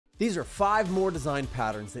These are 5 more design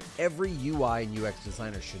patterns that every UI and UX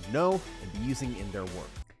designer should know and be using in their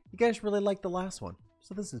work. You guys really liked the last one,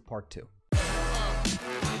 so this is part 2.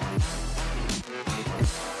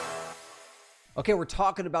 Okay, we're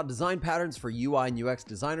talking about design patterns for UI and UX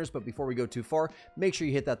designers, but before we go too far, make sure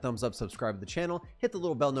you hit that thumbs up, subscribe to the channel, hit the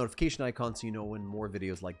little bell notification icon so you know when more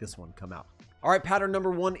videos like this one come out. All right, pattern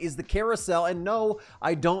number 1 is the carousel, and no,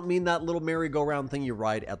 I don't mean that little merry-go-round thing you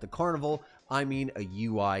ride at the carnival. I mean a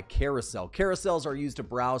UI carousel. Carousels are used to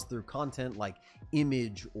browse through content like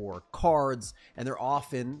image or cards, and they're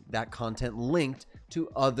often that content linked to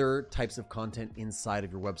other types of content inside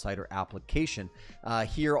of your website or application.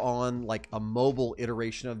 Here on like a mobile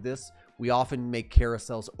iteration of this, we often make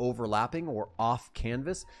carousels overlapping or off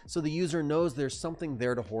canvas, so the user knows there's something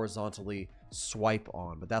there to horizontally swipe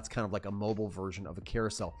on, but that's kind of like a mobile version of a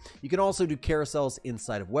carousel. You can also do carousels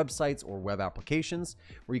inside of websites or web applications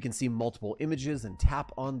where you can see multiple images and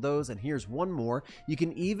tap on those. And here's one more. You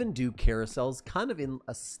can even do carousels kind of in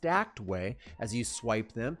a stacked way. As you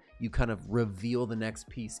swipe them, you kind of reveal the next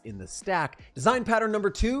piece in the stack. Design pattern number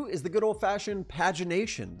 2 is the good old-fashioned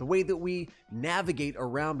pagination, the way that we navigate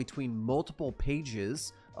around between multiple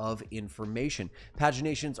pages of information.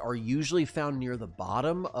 Paginations are usually found near the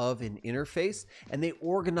bottom of an interface, and they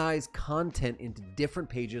organize content into different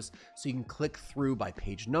pages so you can click through by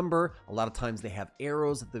page number. A lot of times they have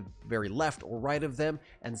arrows at the very left or right of them,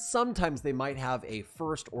 and sometimes they might have a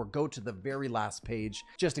first or go to the very last page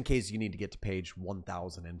just in case you need to get to page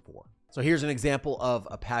 1004. So here's an example of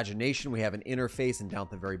a pagination. We have an interface, and down at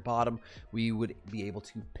the very bottom, we would be able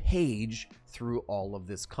to page through all of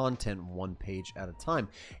this content one page at a time.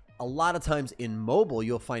 A lot of times in mobile,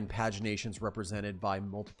 you'll find paginations represented by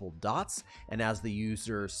multiple dots, and as the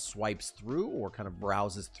user swipes through or kind of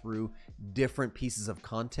browses through different pieces of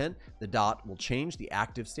content, the dot will change the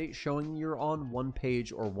active state, showing you're on one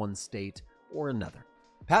page or one state or another.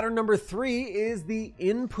 Pattern number 3 is the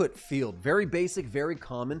input field. Very basic, very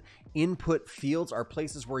common. Input fields are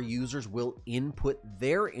places where users will input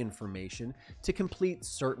their information to complete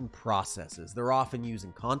certain processes. They're often used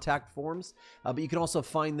in contact forms, but you can also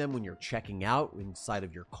find them when you're checking out inside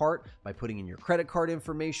of your cart by putting in your credit card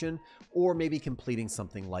information, or maybe completing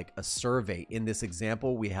something like a survey. In this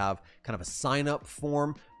example, we have kind of a sign-up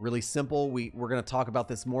form, really simple. We're going to talk about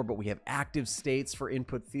this more, but we have active states for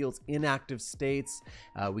input fields, inactive states.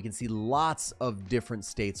 We can see lots of different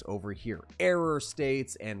states over here. Error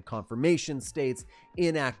states and confirmation states,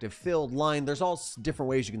 inactive, filled, line. There's all different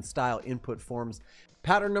ways you can style input forms.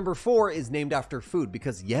 Pattern number 4 is named after food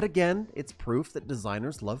because yet again, it's proof that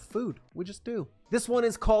designers love food. We just do. This one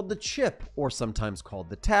is called the chip, or sometimes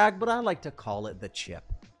called the tag, but I like to call it the chip.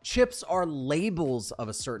 Chips are labels of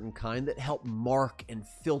a certain kind that help mark and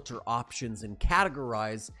filter options and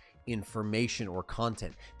categorize information or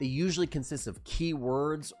content. They usually consist of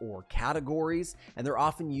keywords or categories, and they're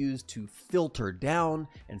often used to filter down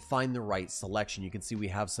and find the right selection. You can see we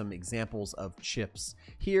have some examples of chips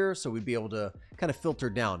here, so we'd be able to kind of filter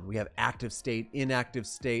down. We have active state, inactive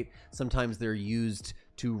state. Sometimes they're used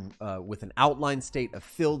to with an outline state, a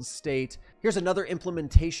filled state. Here's another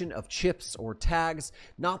implementation of chips or tags,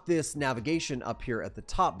 not this navigation up here at the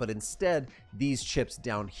top, but instead these chips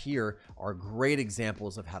down here are great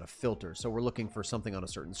examples of how to filter. So we're looking for something on a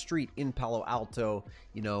certain street in Palo Alto,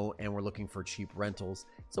 you know, and we're looking for cheap rentals.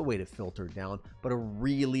 It's a way to filter down, but a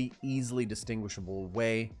really easily distinguishable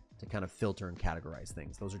way to kind of filter and categorize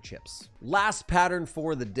things. Those are chips. Last pattern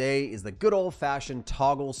for the day is the good old-fashioned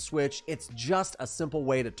toggle switch. It's just a simple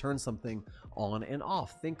way to turn something on and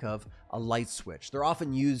off. Think of a light switch. They're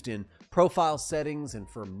often used in profile settings and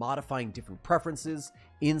for modifying different preferences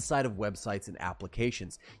inside of websites and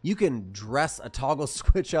applications. You can dress a toggle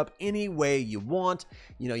switch up any way you want.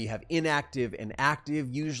 You know, you have inactive and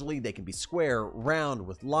active. Usually they can be square, round,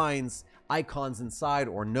 with lines, icons inside,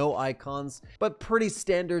 or no icons, but pretty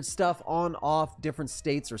standard stuff, on, off, different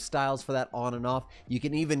states or styles for that on and off. You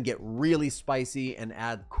can even get really spicy and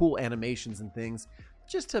add cool animations and things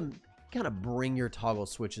just to kind of bring your toggle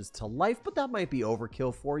switches to life, but that might be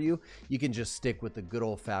overkill for you. You can just stick with the good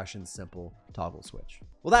old-fashioned simple toggle switch.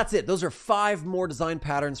 Well, that's it. Those are 5 more design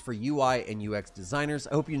patterns for UI and UX designers.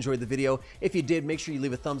 I hope you enjoyed the video. If you did, make sure you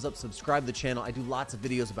leave a thumbs up, subscribe to the channel. I do lots of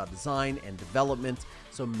videos about design and development,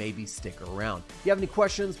 so maybe stick around. If you have any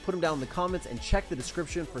questions, put them down in the comments and check the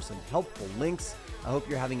description for some helpful links. I hope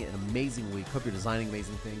you're having an amazing week. Hope you're designing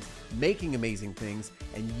amazing things, making amazing things,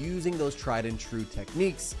 and using those tried and true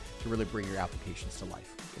techniques to really bring your applications to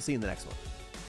life. We'll see you in the next one.